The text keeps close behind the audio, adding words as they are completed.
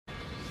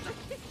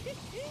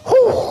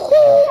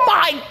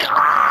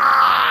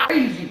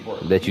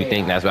that you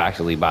think that's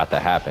actually about to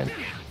happen.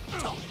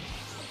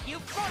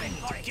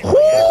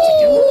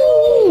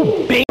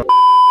 Bing.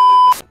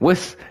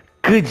 What's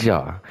good,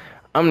 y'all?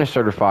 I'm the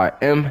certified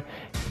MG,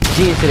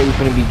 and today we're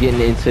gonna be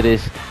getting into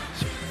this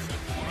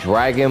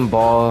Dragon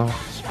Ball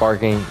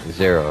Sparking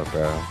Zero,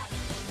 bro.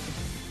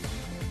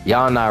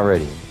 Y'all not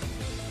ready.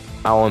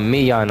 On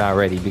me, y'all not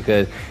ready,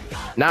 because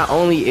not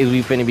only is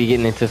we finna be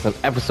getting into some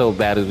episode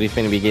battles, we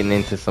finna be getting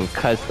into some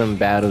custom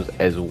battles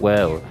as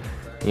well.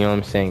 You know what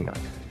I'm saying?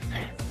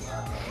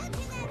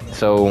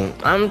 So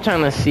I'm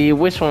trying to see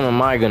which one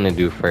am I gonna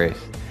do first.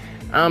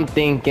 I'm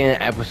thinking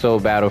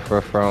episode battle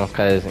for Throne,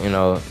 cause you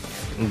know,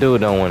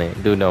 dude don't want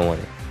it. Dude don't want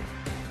it.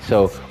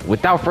 So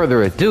without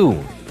further ado,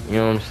 you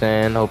know what I'm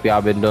saying? Hope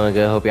y'all been doing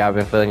good. Hope y'all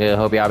been feeling good.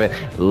 Hope y'all been.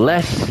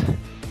 Let's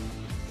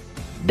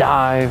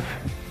dive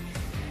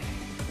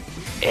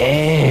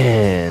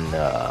in.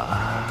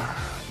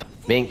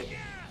 Bink.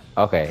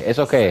 Okay, it's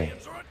okay.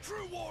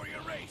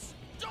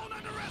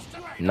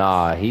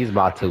 Nah, he's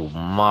about to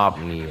mop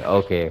me.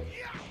 Okay.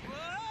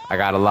 I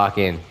gotta lock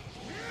in.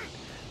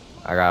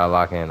 I gotta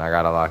lock in. I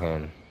gotta lock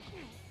in.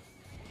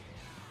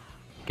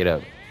 Get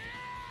up.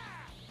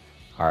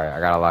 Alright, I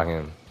gotta lock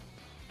in.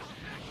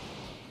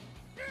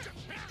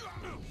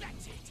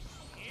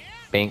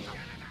 Bink.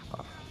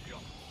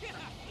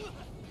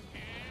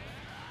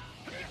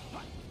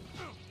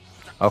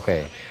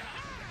 Okay.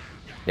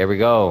 There we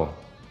go.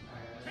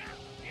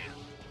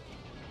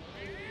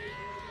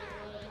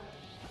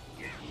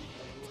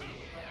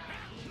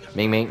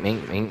 Ming, ming,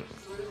 ming, ming.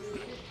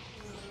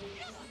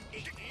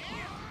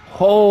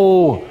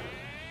 Oh!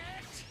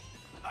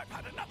 I've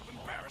had enough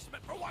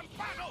embarrassment for one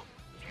battle.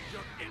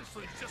 Your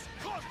insolence just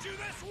cost you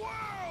this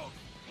world.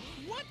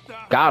 What the?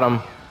 Got him.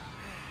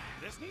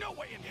 There's no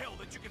way in hell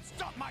that you can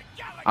stop my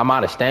galaxy. I'm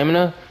out of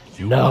stamina?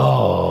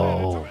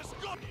 No.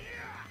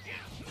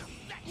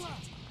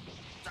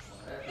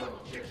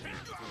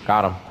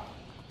 Got him.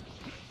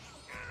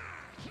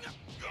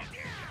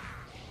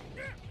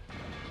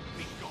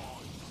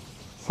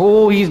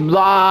 Oh, he's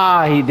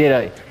blah. He did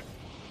it.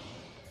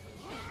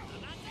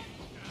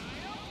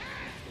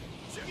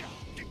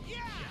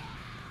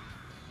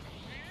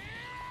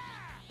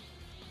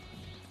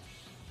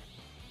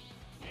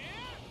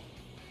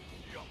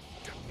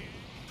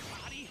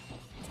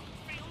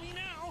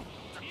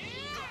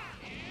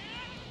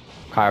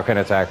 Kyle can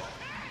attack.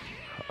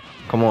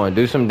 Come on,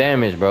 do some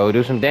damage, bro.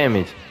 Do some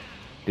damage.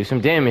 Do some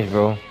damage,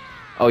 bro.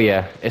 Oh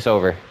yeah, it's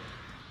over.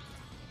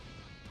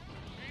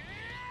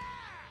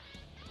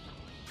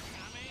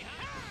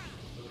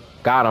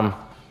 Got him.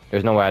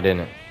 There's no way I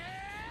didn't.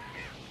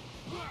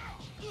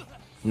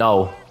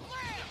 No.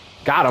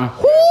 Got him.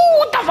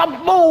 Ooh, that's a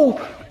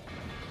move.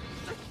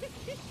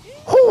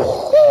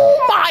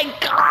 Oh my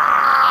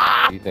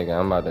God. You think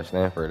I'm about to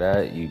stand for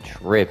that? You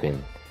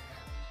tripping.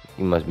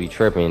 You must be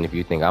tripping if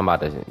you think I'm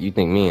about to. You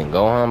think me and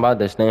Gohan about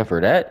to stand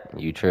for that?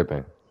 You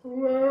tripping. I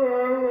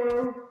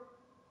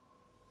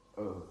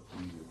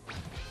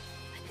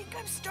think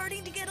I'm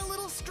starting to get a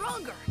little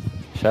stronger.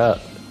 Shut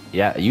up.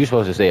 Yeah, you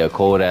supposed to say a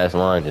cold ass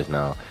line just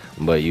now,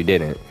 but you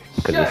didn't,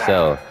 because it's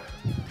Cell.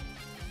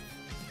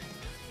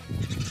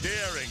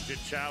 Daring to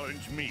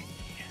challenge me.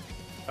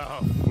 How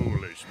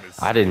foolish, Miss.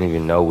 I didn't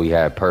even know we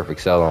had perfect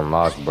Cell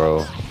unlocked,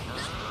 bro.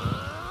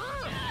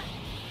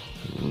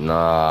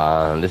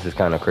 Nah, this is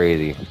kind of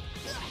crazy.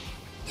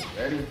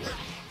 Ready?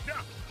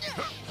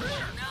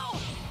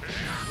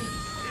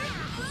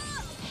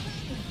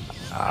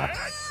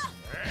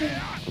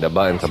 The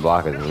button to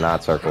block is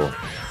not circle.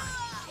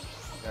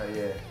 Oh,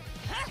 yeah.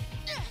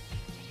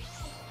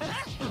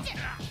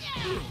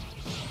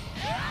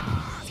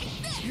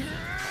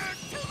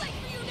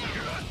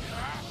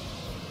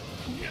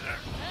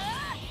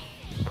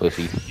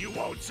 Pussy. You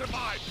won't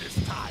survive this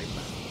time.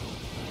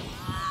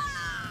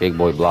 Big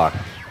boy block.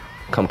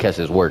 Come catch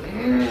his work.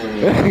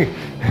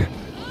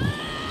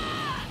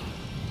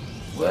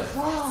 What's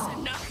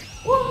wrong?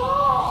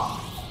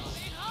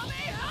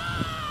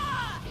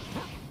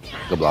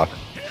 Good block.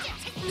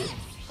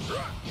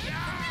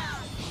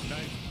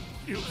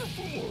 You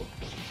fool.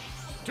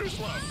 Too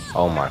slow.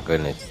 Oh my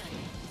goodness.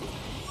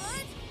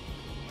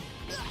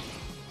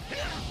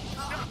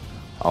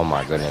 Oh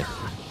my goodness.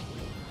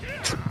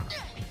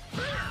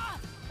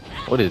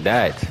 What is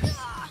that?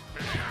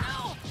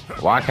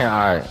 Why can't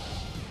I?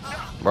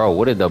 Bro,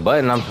 what is the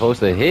button I'm supposed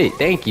to hit?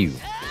 Thank you.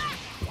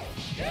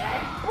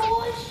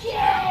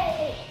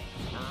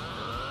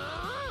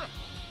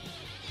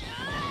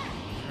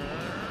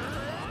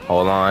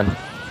 Hold on.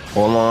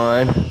 Hold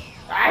on.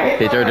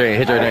 Hit your drink.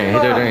 Hit your drink.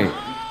 Hit your drink.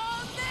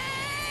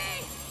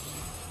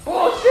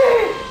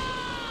 Bullshit!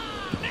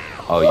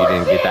 Oh, you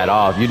didn't get that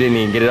off. You didn't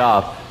even get it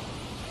off.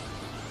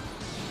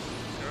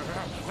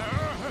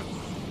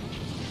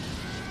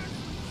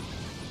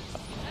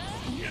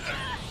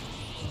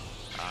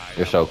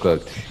 You're so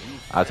cooked.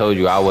 I told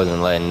you I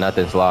wasn't letting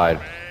nothing slide.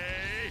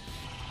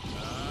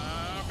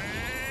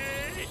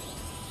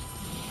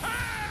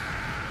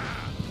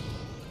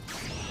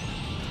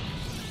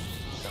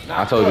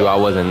 I told you I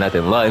wasn't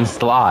nothing letting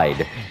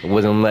slide. I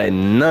wasn't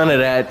letting none of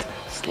that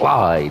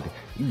slide.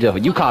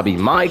 You copied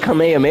my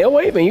Kamehameha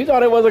wave and you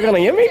thought it wasn't gonna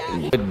hit me?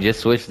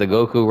 Just switch to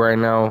Goku right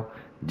now,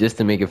 just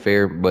to make it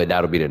fair, but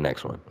that'll be the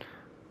next one.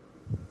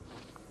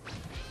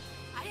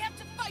 I have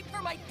to fight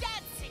for my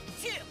dad's sake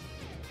too.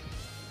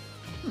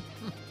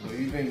 So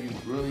you think you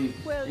really,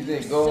 Well, you you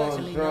think go on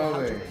certainly know how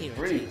strong to and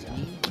free? irritate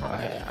me.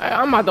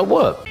 I'm about to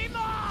whoop.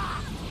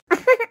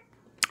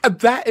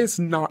 That is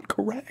not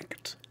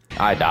correct.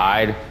 I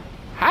died.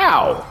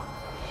 How?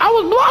 I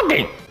was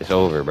blocking. It's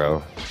over,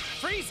 bro.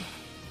 Frieza,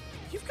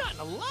 you've gotten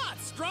a lot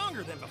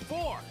stronger than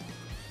before.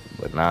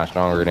 But not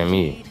stronger than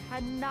me.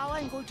 And now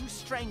I'm going to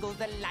strangle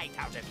the light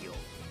out of you.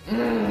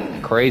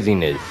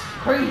 Craziness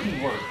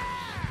Crazy work.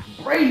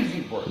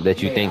 Crazy work.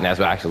 that you think that's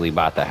actually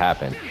about to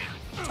happen.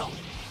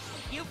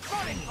 You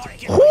fallen for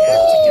it.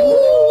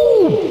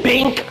 Ooh,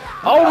 Bink!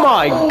 Oh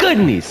my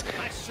goodness!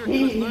 I sure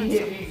He could learn hit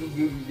something. me.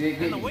 You did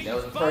get me. That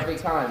was perfect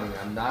timing.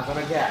 I'm not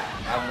gonna cap.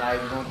 I'm not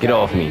even gonna Get cap.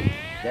 off me.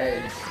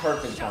 That is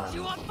perfect You timing.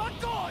 are for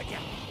good.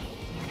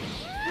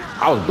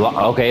 I was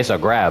okay, it's a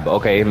grab.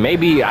 Okay,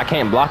 maybe I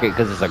can't block it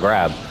because it's a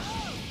grab.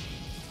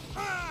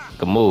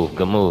 Good move,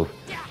 good move.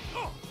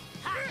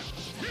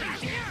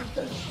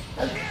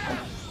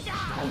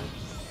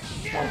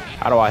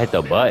 How do I hit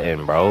the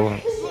button, bro?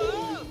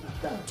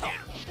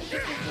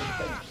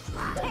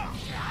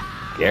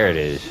 There it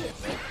is.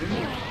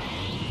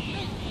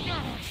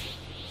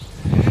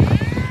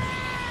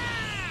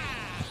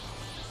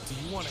 Do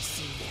you want to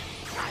see?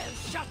 I'll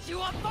shut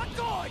you up for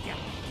good.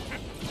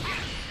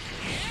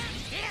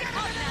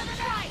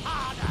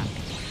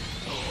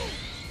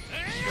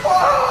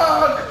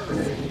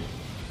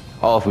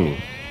 Off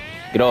me.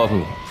 Get off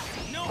me.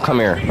 Come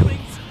here.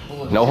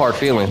 No hard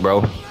feelings,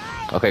 bro.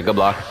 Okay, good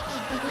block.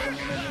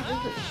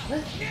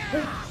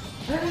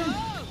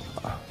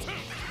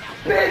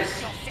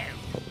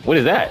 What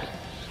is that?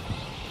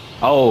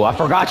 Oh, I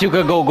forgot you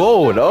could go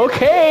gold.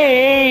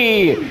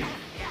 Okay.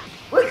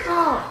 What's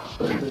up?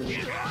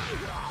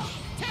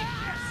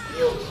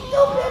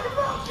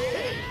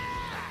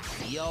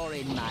 You're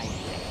in my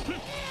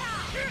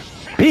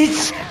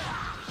Bitch.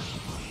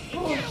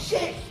 Oh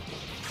shit.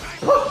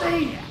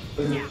 Pussy.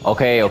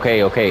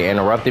 Okay.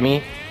 Interrupted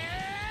me.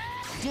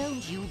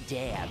 Don't you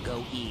dare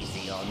go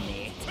easy on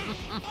me.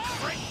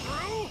 Break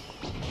through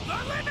the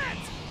limit.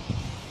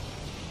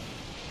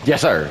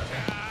 Yes, sir.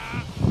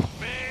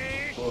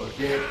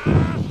 Bullshit.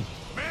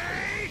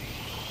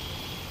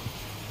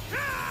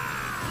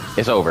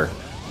 It's over.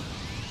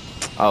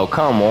 Oh,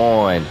 come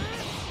on.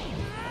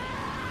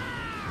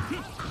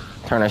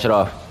 Turn that shit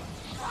off.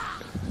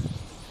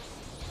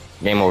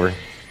 Game over.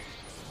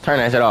 Turn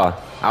that shit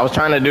off. I was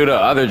trying to do the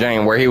other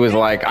Jane where he was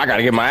like, I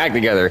gotta get my act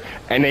together.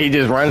 And then he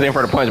just runs in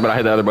for the punch, but I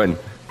hit the other button.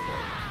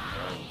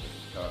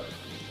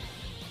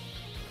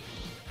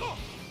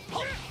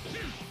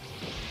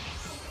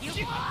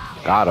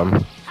 Got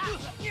him.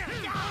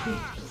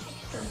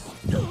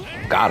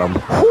 Got him.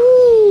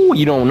 Whoo!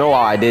 You don't know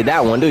how I did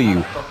that one, do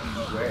you?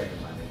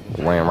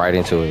 Ran right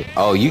into it.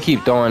 Oh, you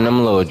keep throwing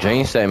them little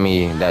drinks at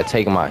me that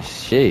take my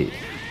shit.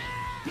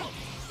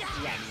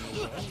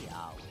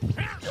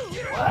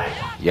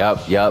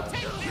 Yup.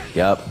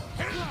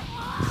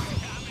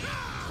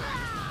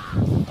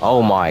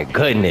 Oh my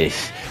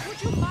goodness.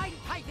 Would you mind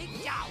piping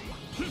down?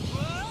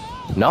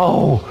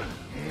 No.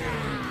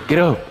 Get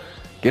up.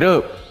 Here's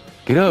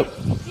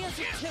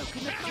a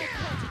token of my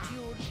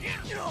gratitude.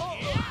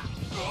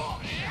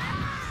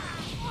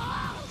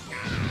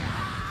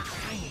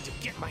 I need to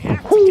get my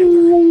act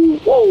together.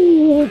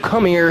 Woo,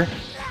 come here.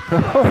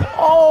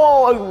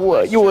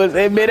 Oh, you was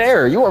in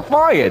midair. You were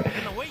flying.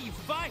 And the way you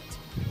fight.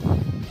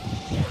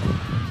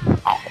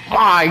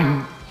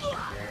 My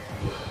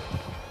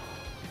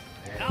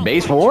I'll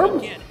base fight you form?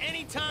 again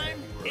anytime,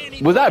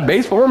 any Was that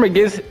base form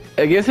against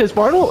his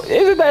final?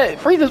 Isn't that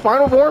Frieza's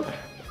final form?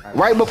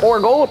 Right before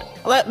gold?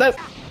 That's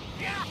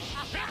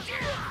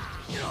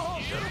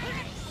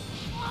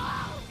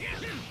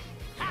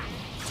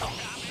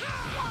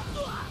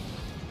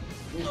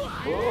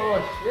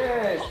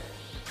Bullshit.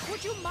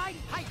 Would you mind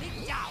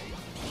piping down?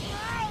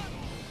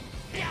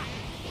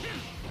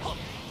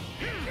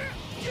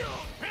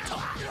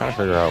 trying to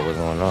figure out what's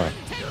going on.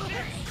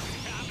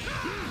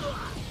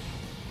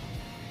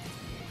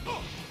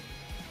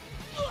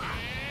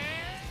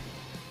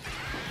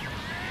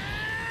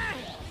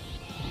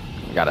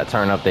 Gotta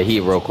turn up the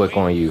heat real quick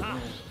on you.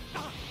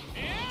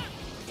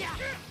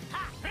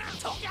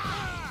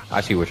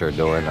 I see what you're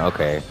doing.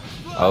 Okay.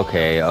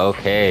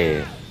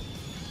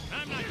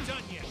 I'm not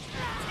done yet.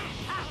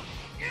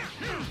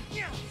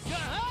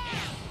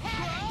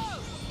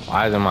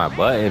 Why isn't my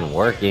button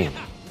working?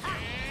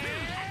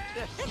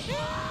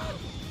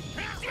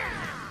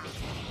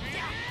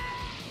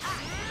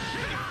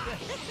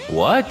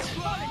 What?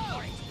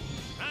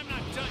 I'm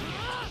not done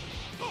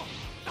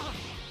yet.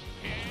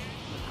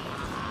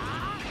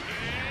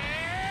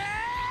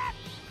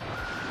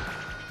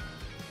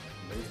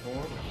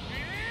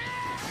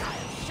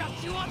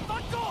 Shut you up for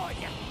good.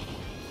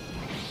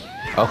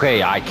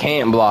 Okay, I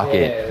can't block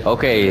it.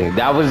 Okay,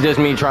 that was just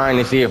me trying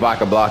to see if I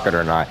could block it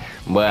or not.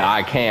 But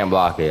I can't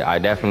block it. I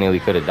definitely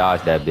could have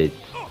dodged that bitch.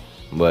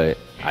 but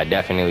I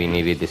definitely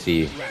needed to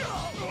see.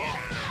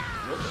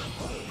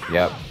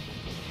 Yep.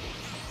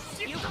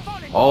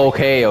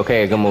 Okay,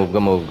 okay, good move,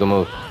 good move, good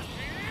move.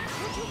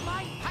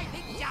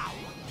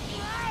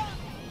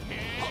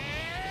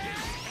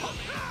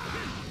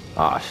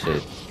 Ah,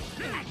 shit.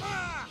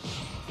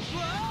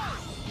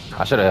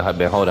 I should have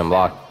been holding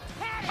block.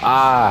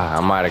 Ah,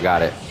 I might have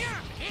got it.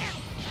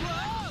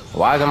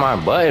 Why isn't my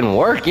button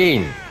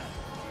working?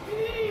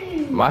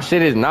 My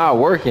shit is not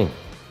working.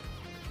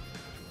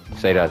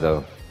 Say that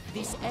though.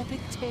 This epic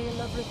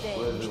tale of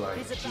revenge is about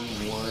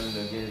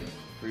 2-1 against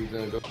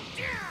Frieza.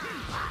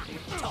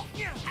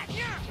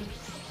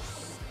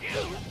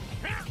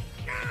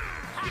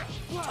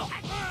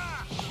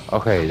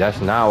 Okay,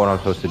 that's not what I'm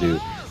supposed to do.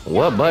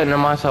 What button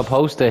am I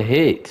supposed to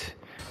hit?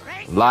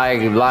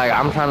 Like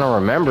I'm trying to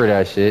remember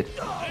that shit.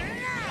 Oh,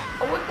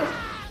 what the?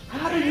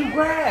 How do you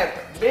grab,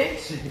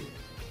 bitch?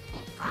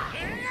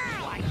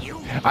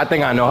 I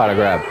think I know how to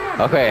grab.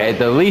 Okay, at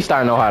the least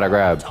I know how to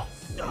grab.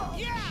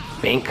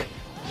 Bink.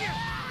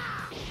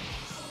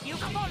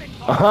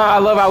 I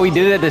love how we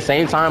did it at the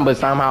same time, but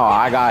somehow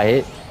I got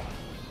hit.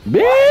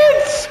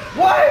 Bitch!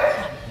 What?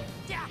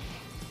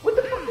 What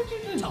the fuck did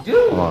you just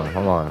do? Hold on,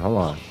 hold on, hold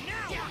on.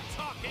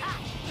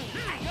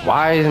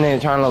 Why isn't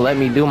it trying to let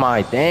me do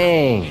my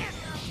thing?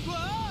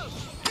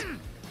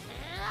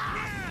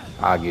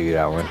 I'll give you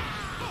that one.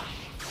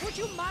 Would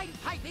you mind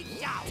piping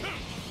down?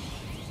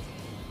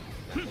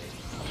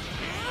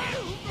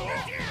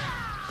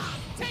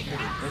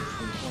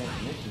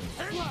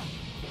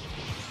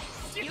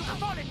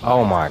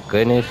 Oh my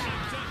goodness.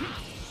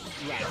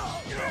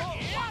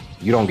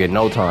 You don't get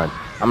no time.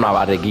 I'm not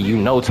about to give you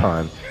no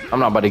time. I'm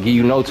not about to give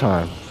you no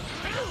time.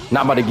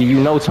 Not about to give you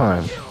no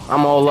time.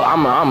 I'm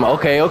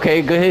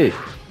okay, good hit.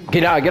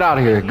 Get out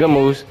of here. Good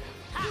moves.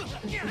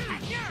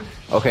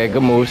 Okay,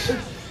 good moves.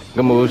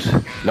 Good moves.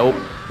 Nope.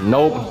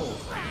 Nope.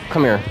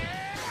 Come here.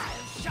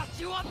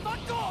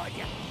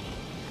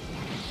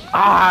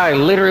 I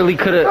literally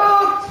could have.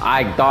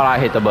 I thought I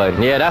hit the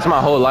button. Yeah, that's my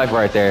whole life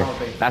right there.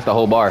 That's the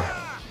whole bar.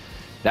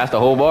 That's the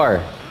whole bar.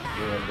 Yeah,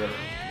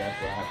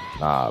 that's what happened.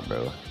 Nah,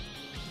 bro.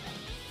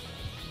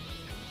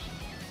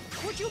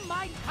 Would you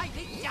mind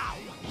piping down?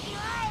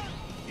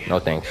 No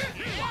thanks.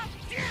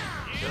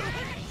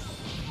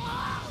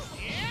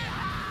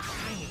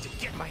 I need to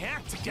get my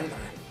act together.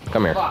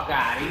 Come here. Fuck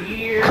out of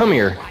here. Come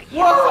here.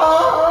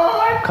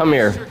 What? Come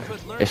here.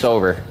 It's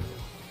over.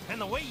 And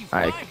the way you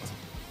Alright. fight.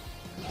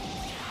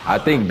 I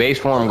think base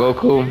form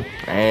Goku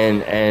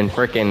and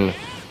freaking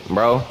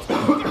bro.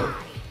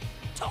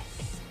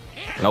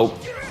 Nope.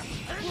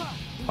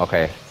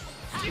 Okay.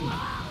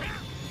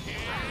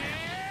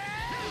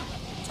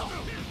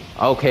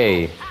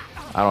 Okay.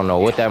 I don't know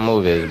what that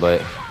move is,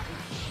 but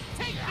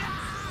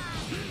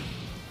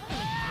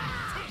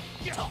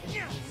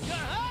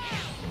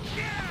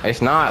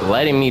it's not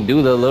letting me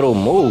do the little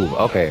move.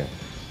 Okay.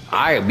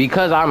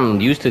 Because I'm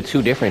used to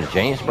two different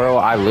janks, bro,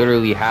 I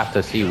literally have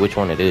to see which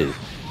one it is.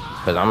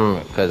 Cause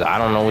I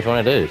don't know which one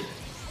it is.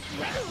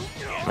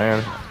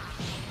 Man.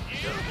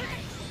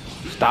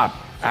 Stop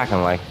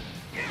acting like.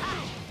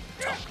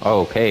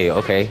 Okay,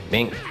 okay.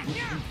 Bink.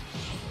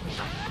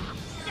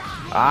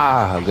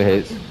 Ah, good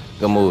hits.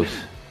 Good moves.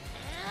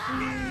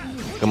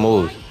 Good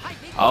moves.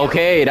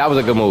 Okay, that was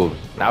a good move.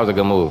 That was a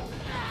good move.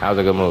 That was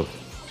a good move.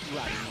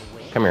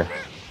 Come here.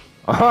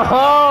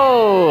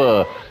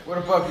 Oh! Where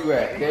the fuck you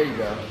at? There you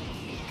go.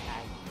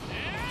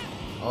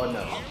 Oh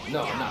no.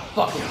 No, I'm not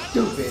fucking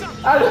stupid.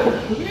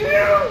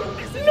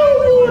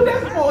 No,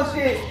 that's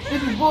bullshit.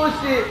 This is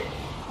bullshit.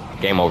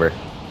 Game over.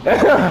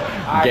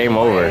 Game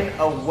over.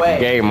 Away.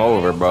 Game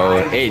over, bro.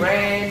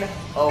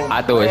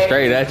 I threw it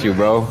straight at you,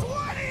 bro.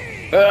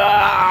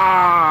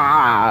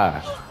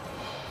 Ah!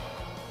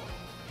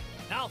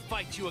 I'll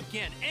fight you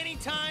again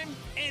anytime,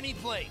 any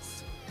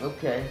place.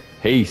 Okay.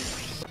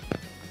 Peace.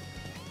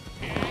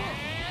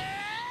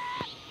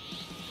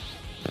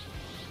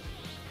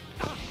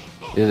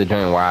 This is the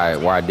joint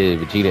where I did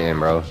Vegeta in,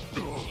 bro.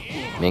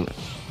 Mink,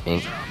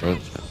 mink,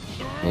 mink,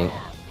 mink.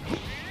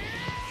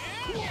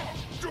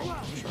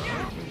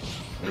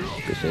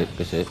 Good shit,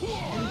 good shit,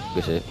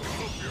 good shit.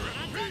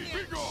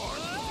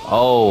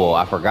 Oh,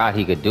 I forgot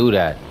he could do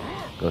that.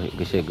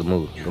 Good shit, good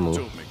move, good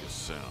move.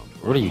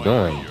 What are you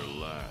doing?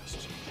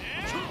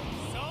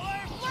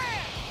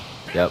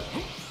 Yep.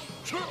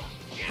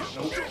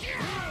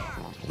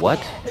 What?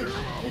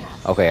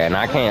 Okay, and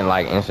I can't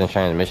like instant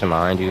transmission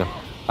behind you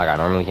like I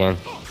normally can.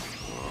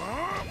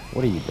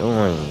 What are you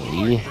doing,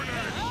 Lee?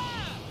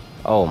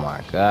 Oh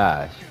my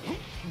gosh.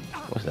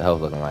 What's the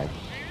health looking like?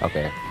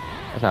 Okay,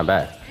 that's not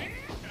bad.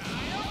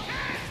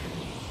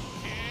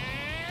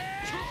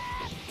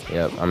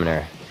 Yep, I'm in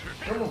there.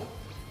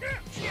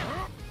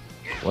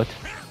 What?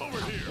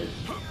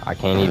 I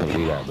can't even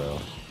do that, bro.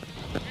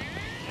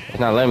 It's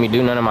not letting me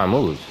do none of my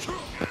moves.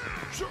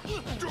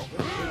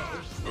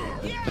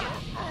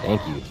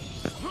 Thank you.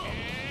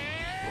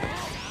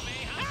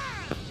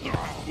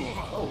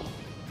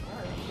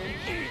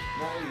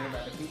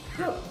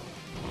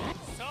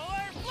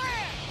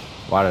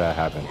 Why did that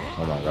happen?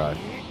 Oh my god.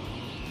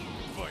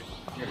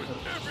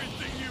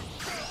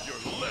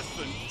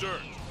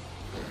 dirt.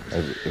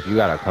 If you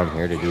gotta come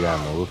here to do that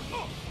move,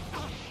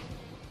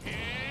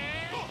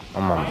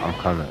 I'm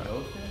coming.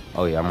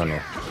 Oh yeah, I'm on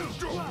there.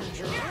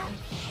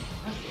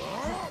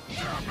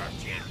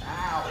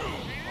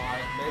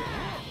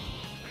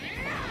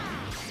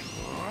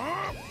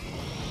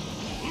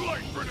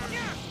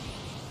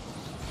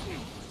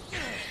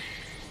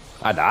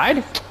 I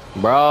died,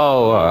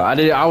 bro. I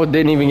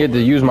didn't even get to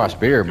use my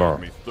spirit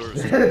bomb. Me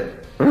thirsty.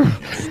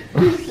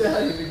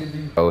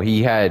 Oh,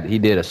 he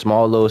did a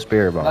small little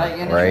spirit bomb, Like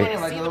in the right?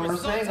 game, like the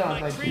Mercedes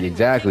type.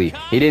 Exactly.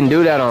 He didn't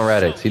do that on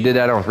Radix. He did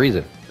that on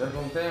Frieza. That's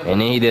what I'm saying. And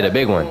then he did a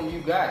big That's the one. form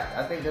you got.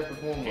 I think that's the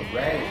form with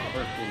Radix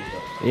first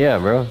thing. Yeah,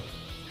 bro.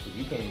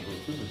 You can't even go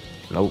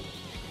super. Nope.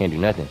 Can't do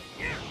nothing.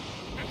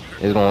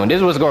 This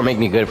is what's gonna make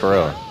me good for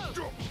real.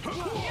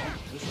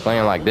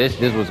 Playing like this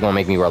was gonna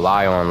make me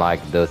rely on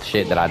like the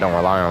shit that I don't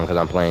rely on because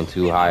I'm playing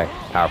two high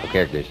powerful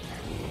characters.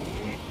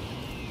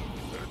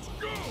 Let's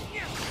go.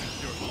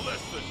 You're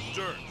less than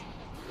dirt.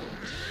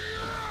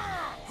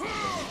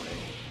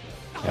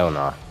 Hell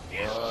nah.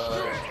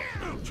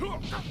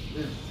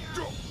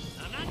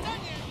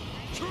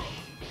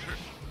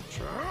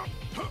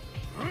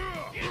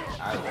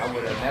 I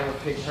would have never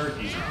picked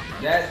Hercules.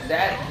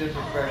 That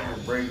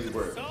disrespectful bravely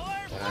work. And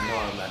I know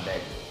I'm not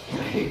that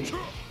good.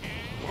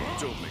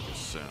 Don't make a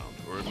sound,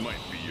 or it might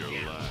be your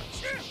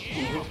last.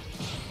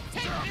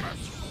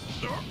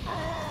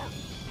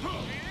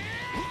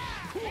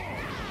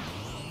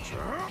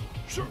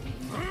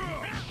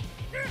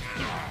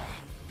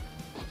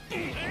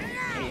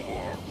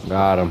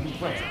 Got him.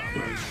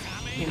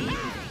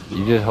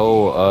 You just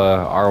hold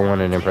R1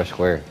 and then press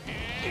square.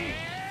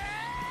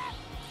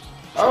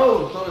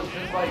 Oh, so it's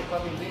just like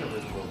fucking Xenoverse a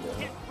little bit.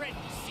 Get ready to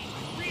see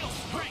the real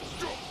strength.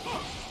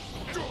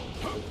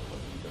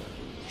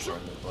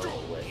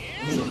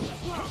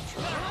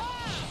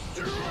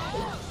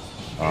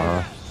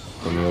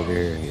 Put me over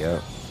here.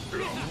 Yep.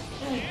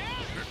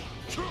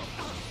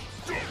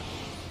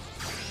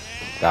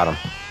 Got him.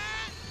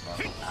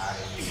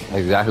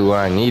 Exactly what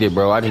I needed,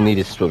 bro. I just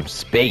needed some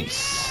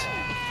space.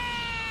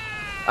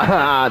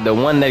 The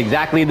one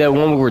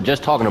we were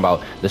just talking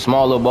about. The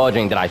small little ball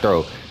drink that I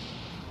throw.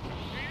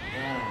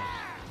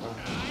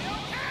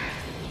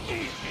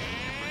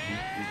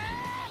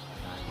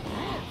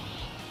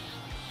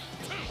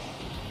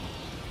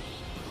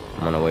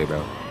 I'm on the way,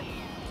 bro.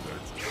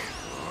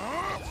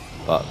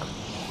 Fuck.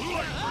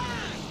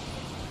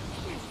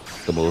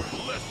 Good move.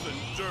 Less than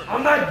dirt.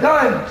 I'm not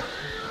done!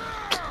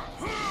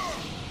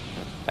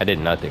 I did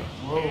nothing.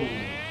 Whoa.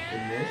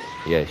 In this?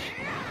 Yes.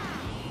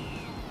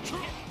 Get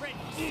ready to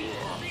see the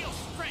real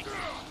strength.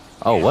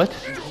 Oh, what?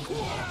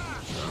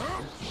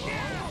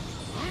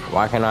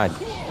 Why can't I?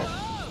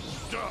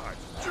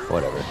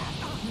 Whatever.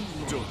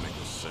 Don't make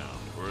a sound,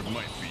 or it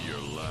might be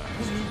your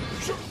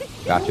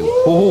last. Got you.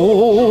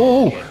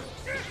 Ooh.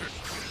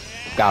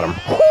 Got him.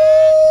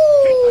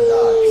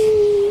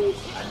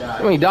 I died.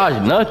 I mean,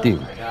 dodged nothing.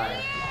 I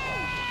died.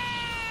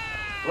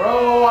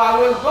 Bro, I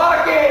was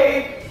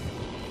fucking!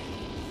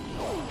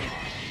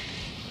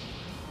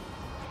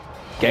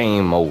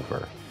 Game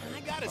over. I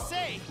gotta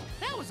say,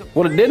 that was a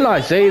Well, didn't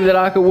I say that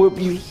I could whoop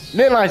you?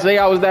 Didn't I say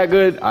I was that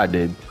good? I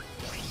did.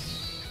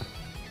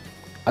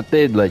 I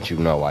did let you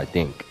know, I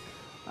think.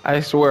 I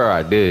swear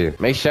I did.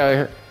 Make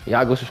sure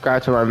y'all go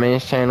subscribe to my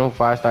man's channel,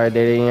 5-Star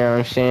Data, you know what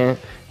I'm saying?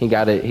 He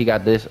got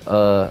this,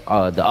 the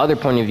other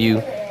point of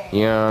view,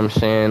 you know what I'm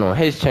saying, on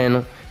his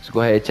channel. So go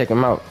ahead and check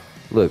him out.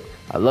 Look,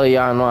 I love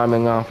y'all. I know I've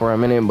been gone for a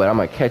minute, but I'm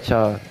gonna catch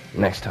y'all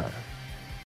next time.